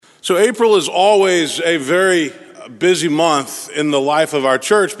So April is always a very busy month in the life of our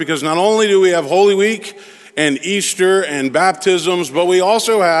church because not only do we have Holy Week and Easter and baptisms, but we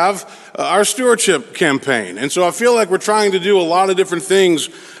also have our stewardship campaign. And so I feel like we're trying to do a lot of different things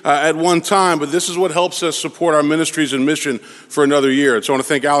at one time, but this is what helps us support our ministries and mission for another year. So I want to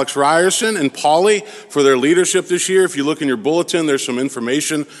thank Alex Ryerson and Polly for their leadership this year. If you look in your bulletin, there's some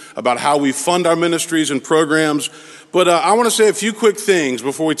information about how we fund our ministries and programs. But I want to say a few quick things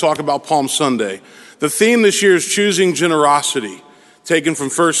before we talk about Palm Sunday. The theme this year is choosing generosity, taken from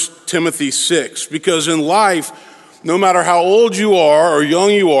 1 Timothy 6, because in life, no matter how old you are or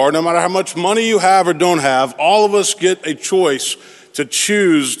young you are, no matter how much money you have or don't have, all of us get a choice to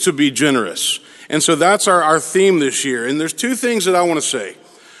choose to be generous. And so that's our theme this year. And there's two things that I want to say.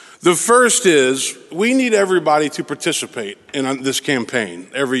 The first is we need everybody to participate in this campaign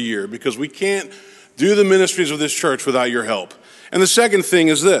every year because we can't do the ministries of this church without your help. And the second thing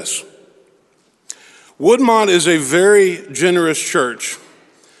is this. Woodmont is a very generous church,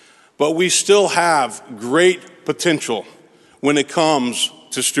 but we still have great potential when it comes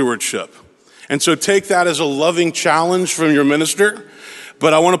to stewardship. And so take that as a loving challenge from your minister.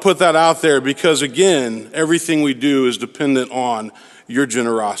 But I want to put that out there because, again, everything we do is dependent on your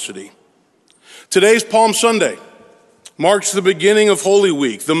generosity. Today's Palm Sunday marks the beginning of Holy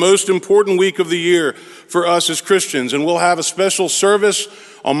Week, the most important week of the year for us as Christians. And we'll have a special service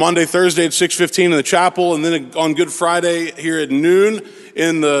on Monday, Thursday at 6:15 in the chapel, and then on Good Friday here at noon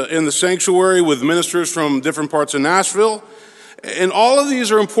in the sanctuary with ministers from different parts of Nashville. And all of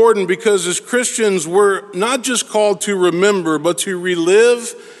these are important because as Christians, we're not just called to remember, but to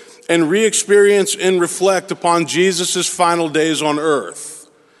relive and re-experience and reflect upon Jesus' final days on earth.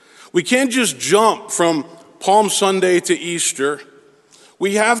 We can't just jump from Palm Sunday to Easter.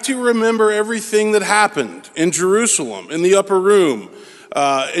 We have to remember everything that happened in Jerusalem, in the upper room,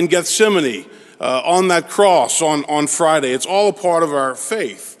 in Gethsemane, on that cross on Friday. It's all a part of our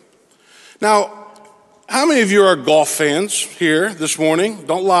faith. Now, how many of you are golf fans here this morning?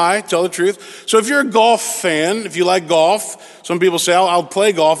 Don't lie, tell the truth. So if you're a golf fan, if you like golf, some people say, I'll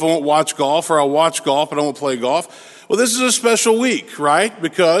play golf, I won't watch golf, or I'll watch golf, but I won't play golf. Well, this is a special week, right?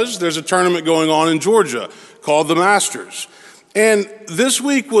 Because there's a tournament going on in Georgia called the Masters. And this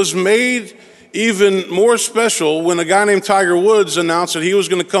week was made even more special when a guy named Tiger Woods announced that he was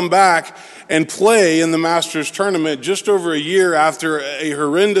going to come back and play in the Masters tournament just over a year after a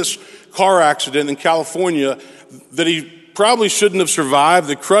horrendous car accident in California that he probably shouldn't have survived,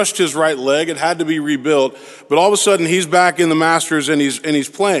 that crushed his right leg. It had to be rebuilt. But all of a sudden, he's back in the Masters and he's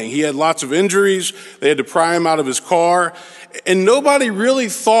playing. He had lots of injuries. They had to pry him out of his car. And nobody really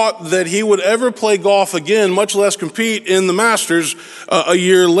thought that he would ever play golf again, much less compete in the Masters a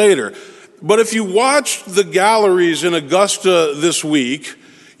year later. But if you watched the galleries in Augusta this week,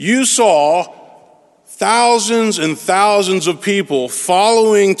 you saw thousands and thousands of people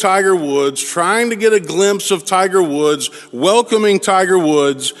following Tiger Woods, trying to get a glimpse of Tiger Woods, welcoming Tiger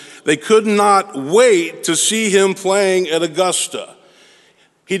Woods. They could not wait to see him playing at Augusta.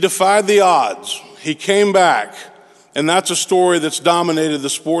 He defied the odds. He came back. And that's a story that's dominated the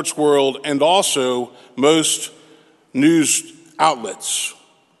sports world and also most news outlets.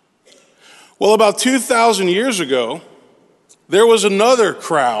 Well, about 2,000 years ago, there was another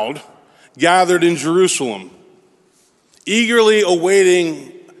crowd gathered in Jerusalem, eagerly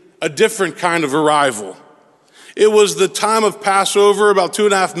awaiting a different kind of arrival. It was the time of Passover. About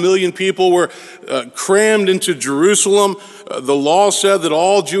 2.5 million people were crammed into Jerusalem. The law said that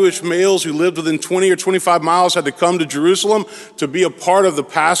all Jewish males who lived within 20 or 25 miles had to come to Jerusalem to be a part of the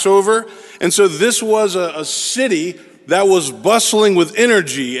Passover. And so this was a city that was bustling with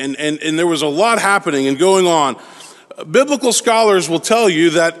energy, and there was a lot happening and going on. Biblical scholars will tell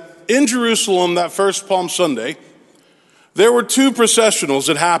you that in Jerusalem, that first Palm Sunday, there were two processionals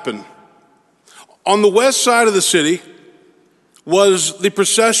that happened. On the west side of the city was the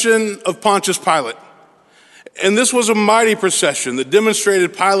procession of Pontius Pilate. And this was a mighty procession that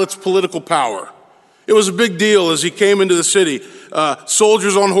demonstrated Pilate's political power. It was a big deal as he came into the city.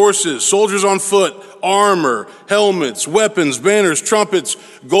 Soldiers on horses, soldiers on foot, armor, helmets, weapons, banners, trumpets,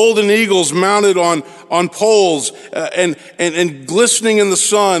 golden eagles mounted on poles, and glistening in the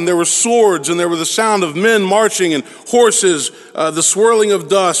sun. There were swords, and there was the sound of men marching, and horses, the swirling of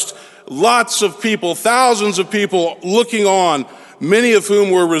dust. Lots of people, thousands of people looking on, many of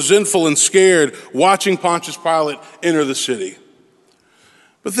whom were resentful and scared, watching Pontius Pilate enter the city.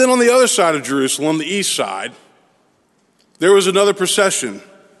 But then on the other side of Jerusalem, the east side, there was another procession.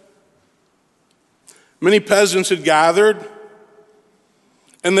 Many peasants had gathered,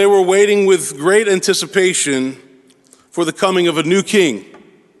 and they were waiting with great anticipation for the coming of a new king,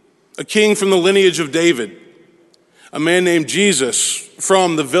 a king from the lineage of David, a man named Jesus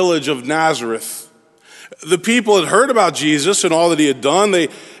from the village of Nazareth. The people had heard about Jesus and all that he had done. They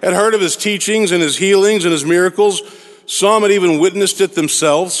had heard of his teachings and his healings and his miracles. Some had even witnessed it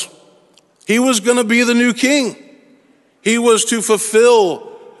themselves. He was going to be the new king. He was to fulfill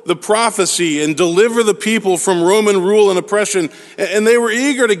the prophecy and deliver the people from Roman rule and oppression. And they were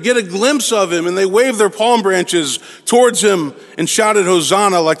eager to get a glimpse of him, and they waved their palm branches towards him and shouted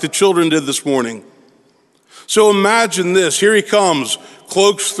Hosanna like the children did this morning. So imagine this. Here he comes,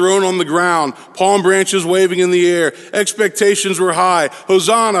 cloaks thrown on the ground, palm branches waving in the air. Expectations were high.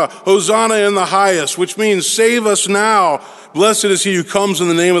 Hosanna, Hosanna in the highest, which means save us now. Blessed is he who comes in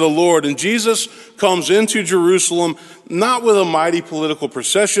the name of the Lord. And Jesus comes into Jerusalem, not with a mighty political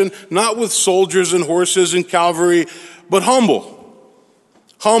procession, not with soldiers and horses and cavalry, but humble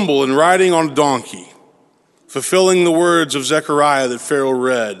and riding on a donkey, fulfilling the words of Zechariah that Pharaoh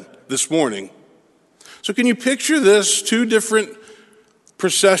read this morning. So can you picture this? Two different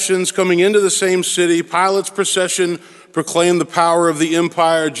processions coming into the same city. Pilate's procession proclaimed the power of the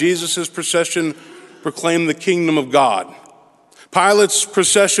empire. Jesus' procession proclaimed the kingdom of God. Pilate's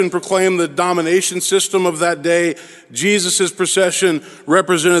procession proclaimed the domination system of that day. Jesus' procession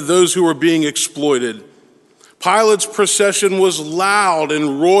represented those who were being exploited. Pilate's procession was loud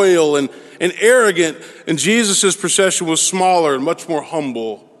and royal and arrogant, and Jesus' procession was smaller and much more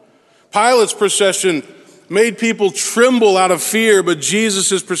humble. Pilate's procession made people tremble out of fear, but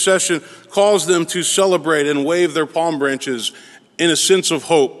Jesus' procession caused them to celebrate and wave their palm branches in a sense of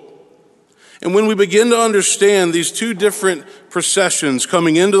hope. And when we begin to understand these two different processions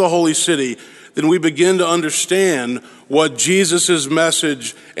coming into the holy city, then we begin to understand what Jesus'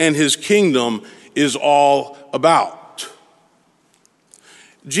 message and his kingdom is all about.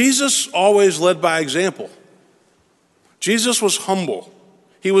 Jesus always led by example. Jesus was humble.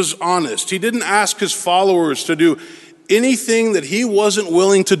 He was honest. He didn't ask his followers to do anything that he wasn't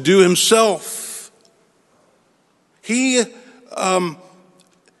willing to do himself. He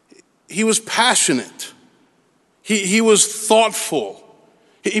was passionate. He was thoughtful.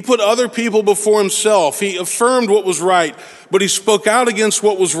 He put other people before himself. He affirmed what was right, but he spoke out against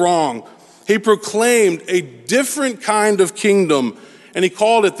what was wrong. He proclaimed a different kind of kingdom, and he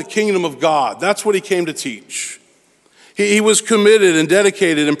called it the kingdom of God. That's what he came to teach. He was committed and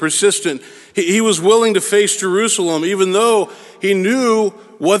dedicated and persistent. He was willing to face Jerusalem, even though he knew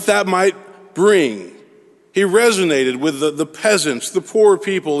what that might bring. He resonated with the peasants, the poor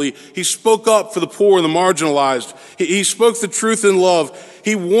people. He spoke up for the poor and the marginalized. He spoke the truth in love.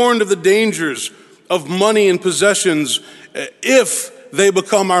 He warned of the dangers of money and possessions if they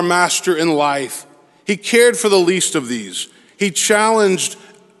become our master in life. He cared for the least of these. He challenged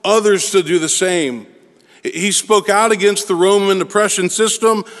others to do the same. He spoke out against the Roman oppression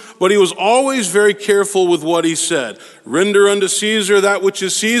system, but he was always very careful with what he said. Render unto Caesar that which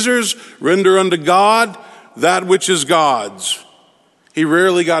is Caesar's, render unto God that which is God's. He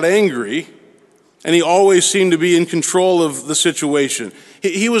rarely got angry, and he always seemed to be in control of the situation.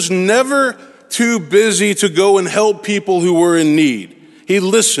 He was never too busy to go and help people who were in need. He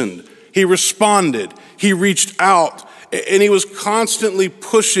listened, he responded, he reached out, and he was constantly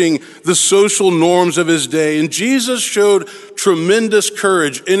pushing the social norms of his day. And Jesus showed tremendous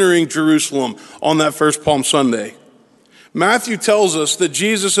courage entering Jerusalem on that first Palm Sunday. Matthew tells us that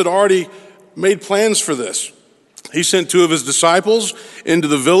Jesus had already made plans for this. He sent two of his disciples into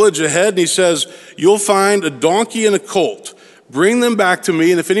the village ahead, and he says, "You'll find a donkey and a colt. Bring them back to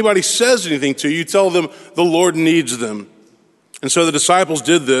me, and if anybody says anything to you, tell them the Lord needs them." And so the disciples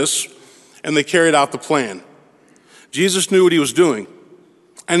did this, and they carried out the plan. Jesus knew what he was doing,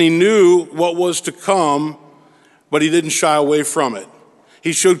 and he knew what was to come, but he didn't shy away from it.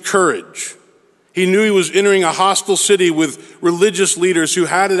 He showed courage. He knew he was entering a hostile city with religious leaders who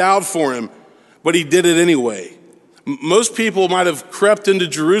had it out for him, but he did it anyway. Most people might have crept into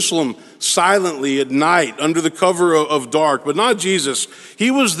Jerusalem silently at night under the cover of dark, but not Jesus. He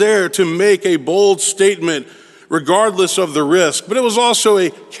was there to make a bold statement regardless of the risk, but it was also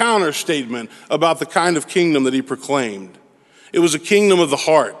a counter statement about the kind of kingdom that he proclaimed. It was a kingdom of the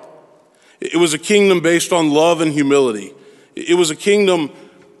heart. It was a kingdom based on love and humility. It was a kingdom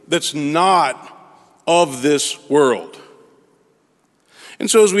that's not of this world.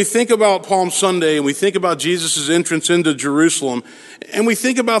 And so as we think about Palm Sunday and we think about Jesus' entrance into Jerusalem, and we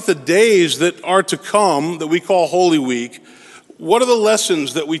think about the days that are to come that we call Holy Week, what are the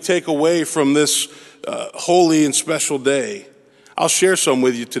lessons that we take away from this holy and special day? I'll share some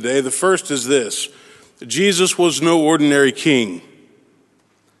with you today. The first is this: Jesus was no ordinary king,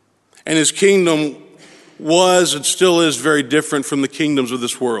 and his kingdom was and still is very different from the kingdoms of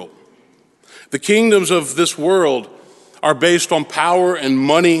this world. The kingdoms of this world are based on power and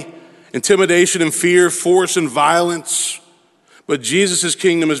money, intimidation and fear, force and violence. But Jesus'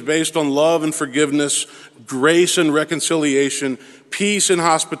 kingdom is based on love and forgiveness, grace and reconciliation, peace and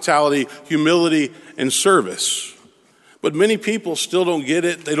hospitality, humility and service. But many people still don't get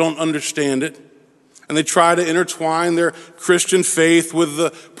it. They don't understand it. And they try to intertwine their Christian faith with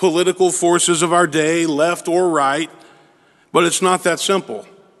the political forces of our day, left or right. But it's not that simple.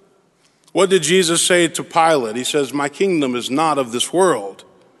 What did Jesus say to Pilate? He says, "My kingdom is not of this world."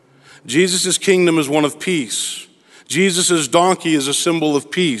 Jesus' kingdom is one of peace. Jesus' donkey is a symbol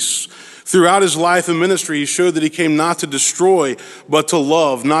of peace. Throughout his life and ministry, he showed that he came not to destroy, but to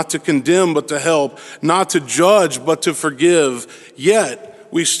love, not to condemn, but to help, not to judge, but to forgive. Yet,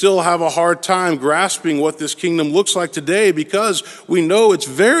 we still have a hard time grasping what this kingdom looks like today because we know it's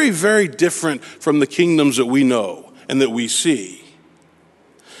very, very different from the kingdoms that we know and that we see.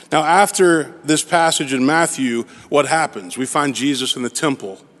 Now, after this passage in Matthew, what happens? We find Jesus in the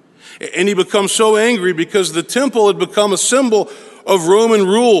temple. And he becomes so angry because the temple had become a symbol of Roman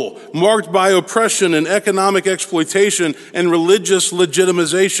rule, marked by oppression and economic exploitation and religious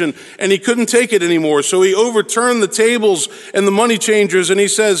legitimization. And he couldn't take it anymore. So he overturned the tables and the money changers. And he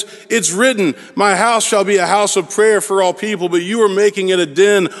says, "It's written, my house shall be a house of prayer for all people, but you are making it a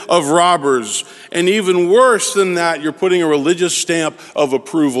den of robbers." And even worse than that, you're putting a religious stamp of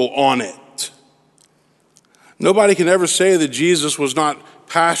approval on it. Nobody can ever say that Jesus was not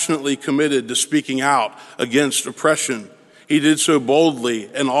passionately committed to speaking out against oppression. He did so boldly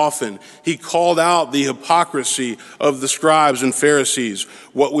and often. He called out the hypocrisy of the scribes and Pharisees,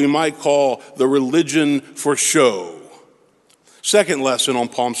 what we might call the religion for show. Second lesson on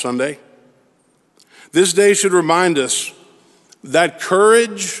Palm Sunday. This day should remind us that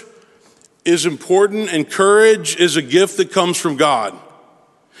courage is important and courage is a gift that comes from God.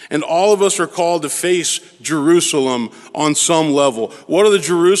 And all of us are called to face Jerusalem on some level. What are the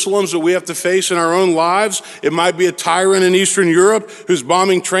Jerusalems that we have to face in our own lives? It might be a tyrant in Eastern Europe who's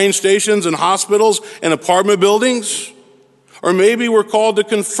bombing train stations and hospitals and apartment buildings. Or maybe we're called to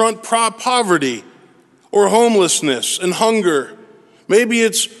confront poverty or homelessness and hunger. Maybe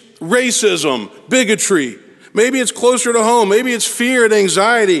it's racism, bigotry. Maybe it's closer to home. Maybe it's fear and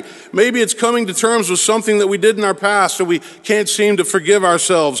anxiety. Maybe it's coming to terms with something that we did in our past so we can't seem to forgive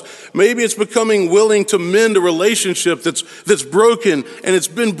ourselves. Maybe it's becoming willing to mend a relationship that's broken and it's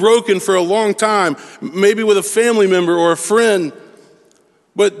been broken for a long time. Maybe with a family member or a friend.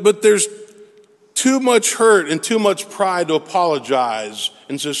 But there's too much hurt and too much pride to apologize.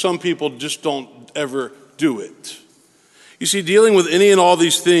 And so some people just don't ever do it. You see, dealing with any and all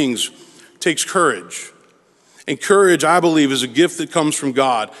these things takes courage. And courage, I believe, is a gift that comes from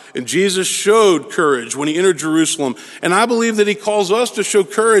God. And Jesus showed courage when he entered Jerusalem. And I believe that he calls us to show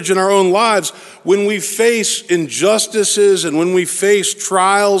courage in our own lives when we face injustices and when we face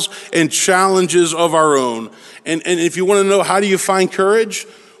trials and challenges of our own. And if you want to know how do you find courage,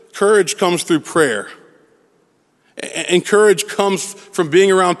 courage comes through prayer. And courage comes from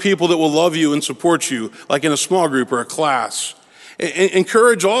being around people that will love you and support you, like in a small group or a class. And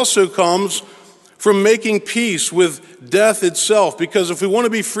courage also comes from making peace with death itself. Because if we want to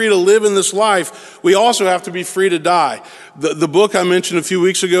be free to live in this life, we also have to be free to die. The book I mentioned a few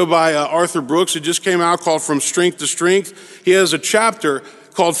weeks ago by Arthur Brooks, it just came out, called From Strength to Strength. He has a chapter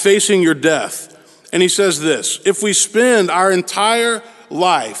called Facing Your Death. And he says this: if we spend our entire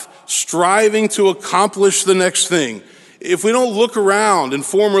life striving to accomplish the next thing, if we don't look around and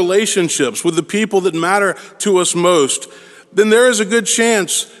form relationships with the people that matter to us most, then there is a good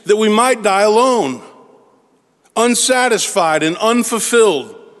chance that we might die alone, unsatisfied and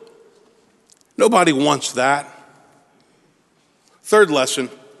unfulfilled. Nobody wants that. Third lesson,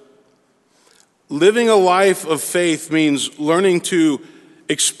 living a life of faith means learning to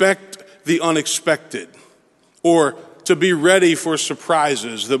expect the unexpected, or to be ready for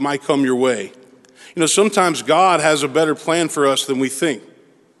surprises that might come your way. You know, sometimes God has a better plan for us than we think.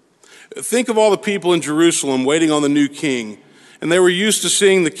 Think of all the people in Jerusalem waiting on the new king. And they were used to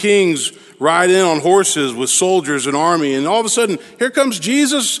seeing the kings ride in on horses with soldiers and army. And all of a sudden, here comes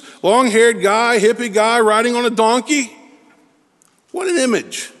Jesus, long-haired guy, hippie guy, riding on a donkey. What an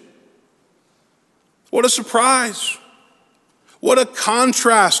image. What a surprise. What a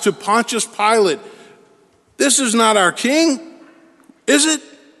contrast to Pontius Pilate. This is not our king, is it?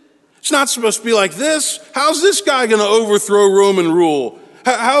 It's not supposed to be like this. How's this guy going to overthrow Roman rule?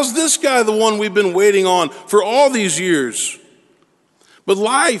 How's this guy the one we've been waiting on for all these years? But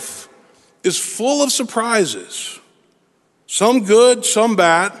life is full of surprises, some good, some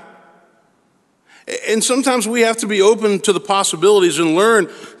bad. And sometimes we have to be open to the possibilities and learn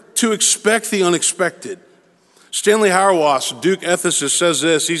to expect the unexpected. Stanley Hauerwas, Duke ethicist, says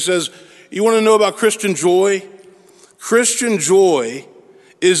this. He says, you want to know about Christian joy? Christian joy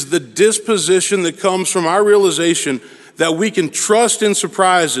is the disposition that comes from our realization that we can trust in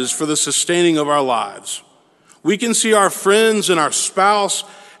surprises for the sustaining of our lives. We can see our friends and our spouse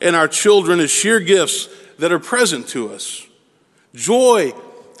and our children as sheer gifts that are present to us. Joy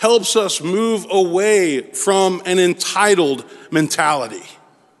helps us move away from an entitled mentality.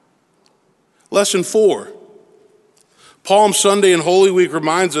 Lesson 4. Palm Sunday and Holy Week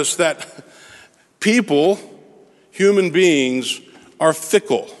reminds us that people, human beings, are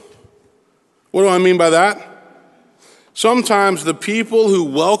fickle. What do I mean by that? Sometimes the people who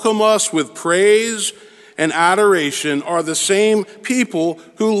welcome us with praise and adoration are the same people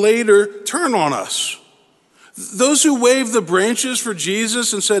who later turn on us. Those who waved the branches for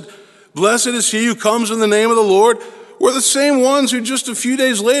Jesus and said, "Blessed is he who comes in the name of the Lord," were the same ones who just a few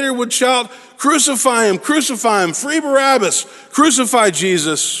days later would shout, crucify him, free Barabbas, crucify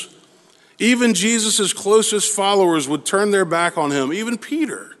Jesus." Even Jesus' closest followers would turn their back on him, even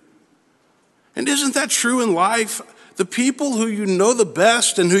Peter. And isn't that true in life? The people who you know the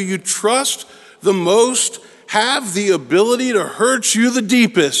best and who you trust the most have the ability to hurt you the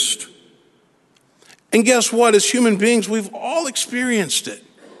deepest. And guess what? As human beings, we've all experienced it.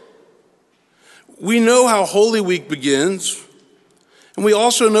 We know how Holy Week begins, and we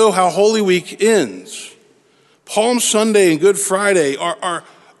also know how Holy Week ends. Palm Sunday and Good Friday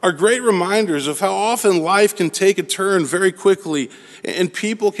are great reminders of how often life can take a turn very quickly, and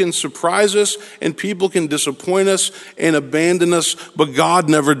people can surprise us, and people can disappoint us and abandon us, but God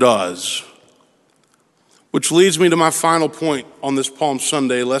never does. Which leads me to my final point on this Palm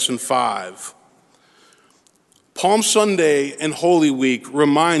Sunday, lesson 5. Palm Sunday and Holy Week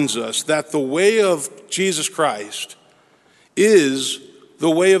reminds us that the way of Jesus Christ is the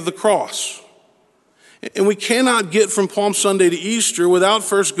way of the cross. And we cannot get from Palm Sunday to Easter without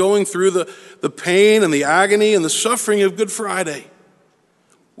first going through the pain and the agony and the suffering of Good Friday.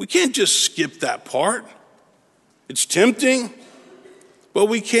 We can't just skip that part. It's tempting, but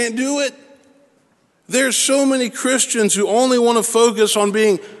we can't do it. There's so many Christians who only want to focus on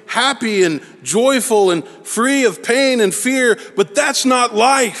being happy and joyful and free of pain and fear, but that's not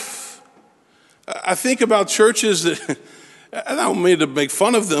life. I think about churches that, I don't mean to make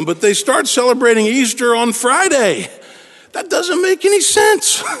fun of them, but they start celebrating Easter on Friday. That doesn't make any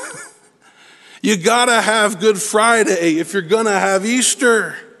sense. You gotta have Good Friday if you're gonna have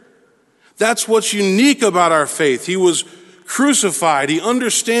Easter. That's what's unique about our faith. He was crucified. He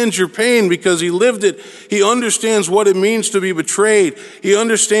understands your pain because he lived it. He understands what it means to be betrayed. He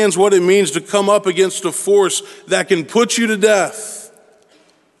understands what it means to come up against a force that can put you to death.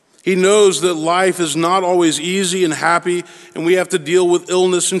 He knows that life is not always easy and happy, and we have to deal with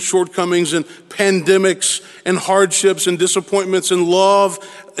illness and shortcomings and pandemics and hardships and disappointments and love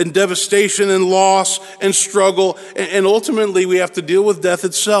and devastation and loss and struggle, and ultimately we have to deal with death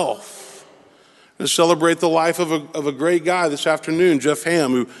itself. To celebrate the life of a great guy this afternoon, Jeff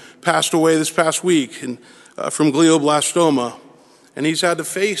Ham, who passed away this past week from glioblastoma. And he's had to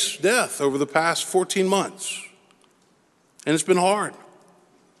face death over the past 14 months. And it's been hard.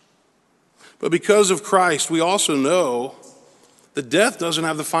 But because of Christ, we also know that death doesn't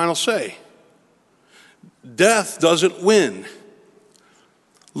have the final say. Death doesn't win.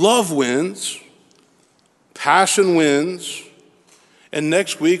 Love wins. Passion wins. And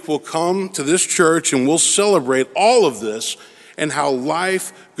next week we'll come to this church and we'll celebrate all of this and how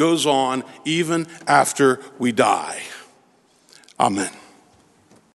life goes on even after we die. Amen.